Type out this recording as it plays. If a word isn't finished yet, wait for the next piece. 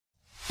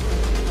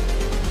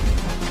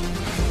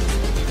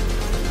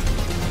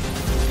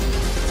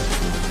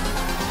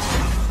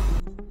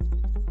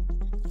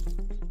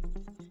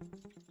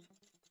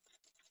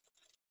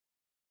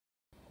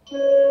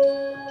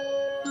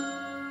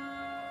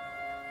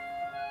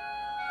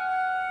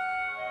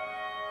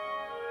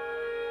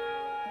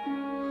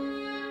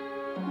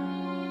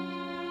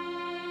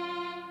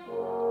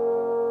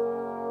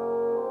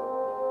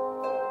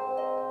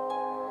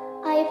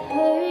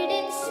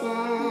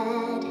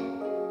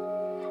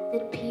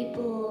that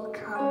people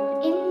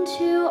come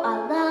into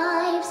our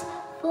lives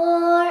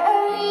for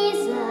a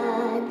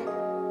reason,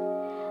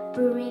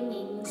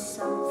 bringing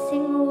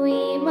something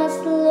we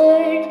must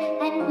learn,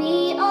 and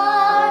we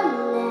are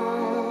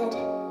led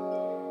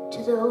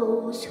to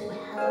those who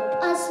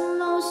help us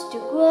most to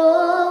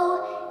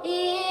grow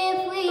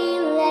if we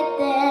let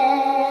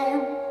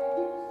them,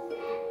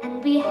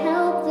 and we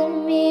help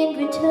them in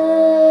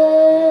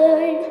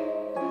return.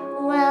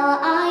 Well,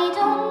 I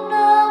don't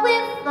know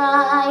if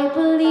I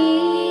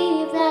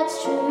believe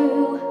that's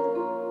true,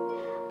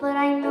 but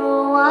I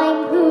know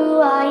I'm who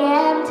I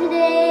am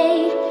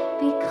today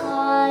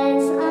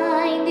because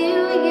I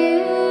knew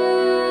you.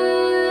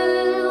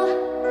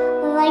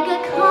 Like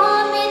a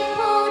comet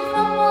pulled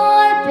from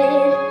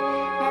orbit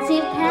as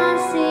it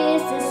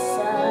passes the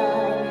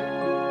sun,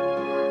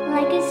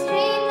 like a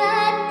stream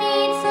that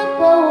meets a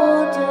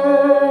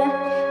boulder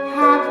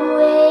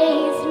halfway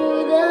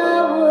through the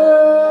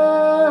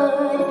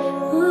wood.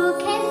 Who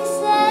can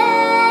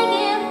say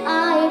if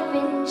I've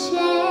been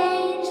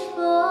changed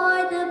for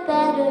the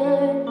better?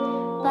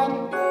 But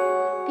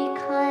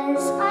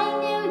because I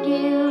knew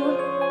you,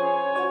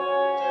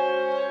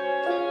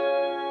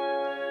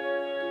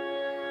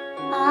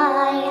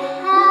 I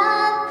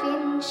have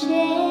been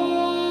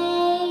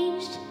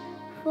changed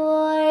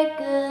for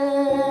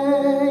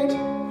good.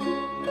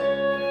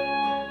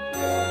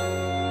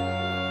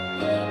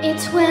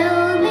 It's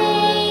well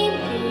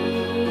maybe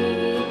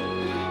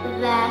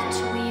that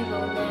we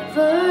will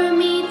never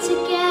meet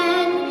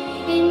again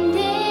in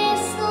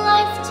this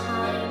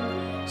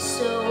lifetime,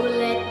 so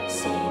let's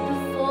say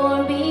before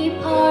we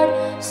part,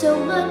 so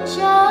much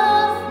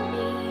of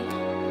me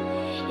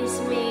is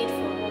made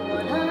from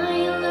what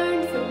I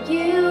learned from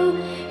you.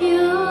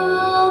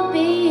 You'll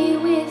be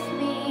with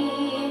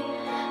me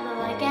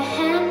like a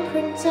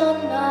handprint on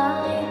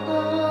my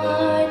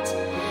heart,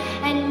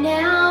 and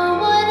now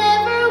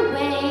whatever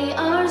way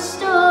our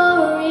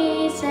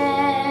stories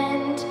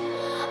end,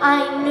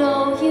 I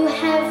know you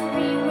have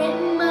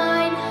rewritten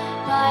mine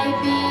by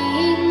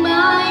being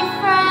my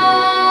friend.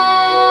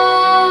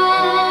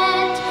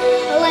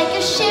 Like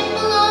a ship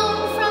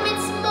blown from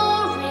its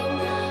mooring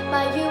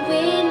by your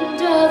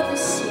wind of the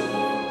sea,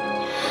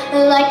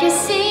 like a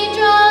seed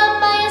drawn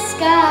by a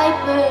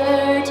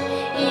skybird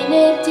in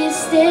a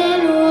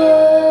distant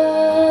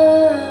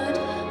wood.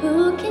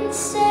 Who can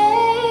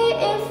say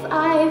if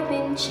I've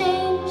been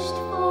changed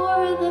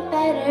for the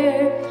better?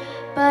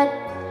 But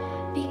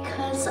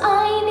because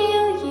I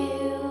knew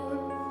you,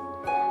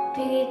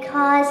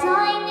 because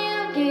I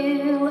knew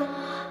you,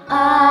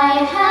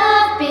 I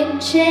have been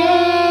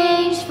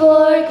changed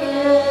for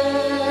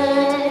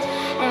good.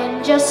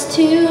 And just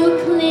to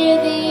clear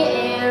the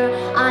air,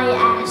 I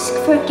ask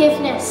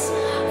forgiveness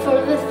for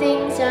the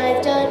things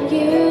I've done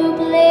you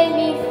blame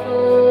me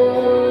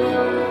for.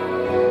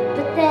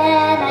 But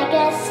then I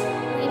guess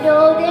we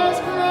know there's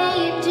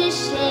blame to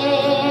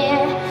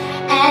share,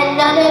 and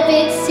none of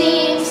it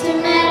seems to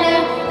matter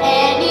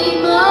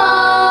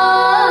anymore.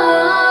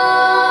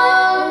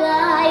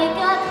 Like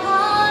a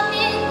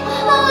comet,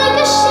 like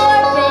a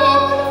ship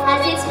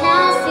as it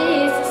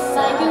passes the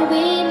sun, like a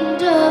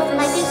wind of the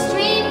like sea, a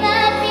stream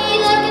that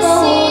meets like a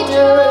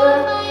boulder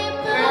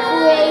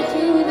halfway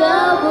through the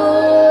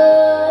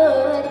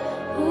wood.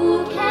 Who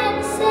can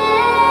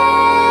say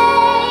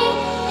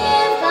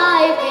if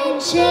I've been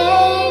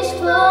changed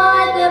for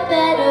the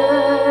better?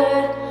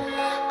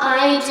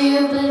 I do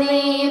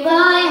believe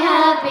I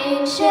have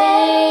been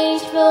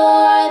changed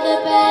for the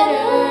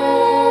better.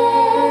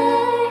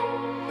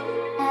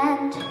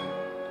 And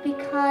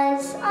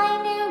because I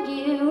knew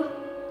you,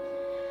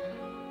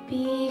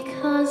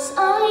 because I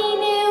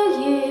knew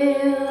you,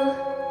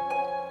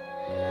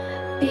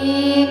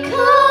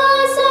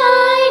 because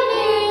I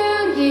knew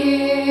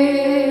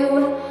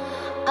you,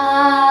 I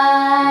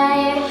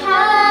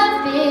have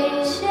been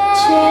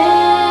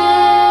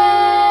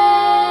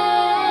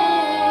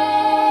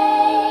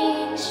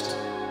changed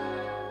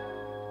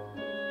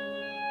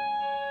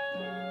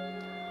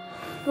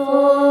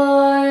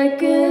for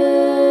good.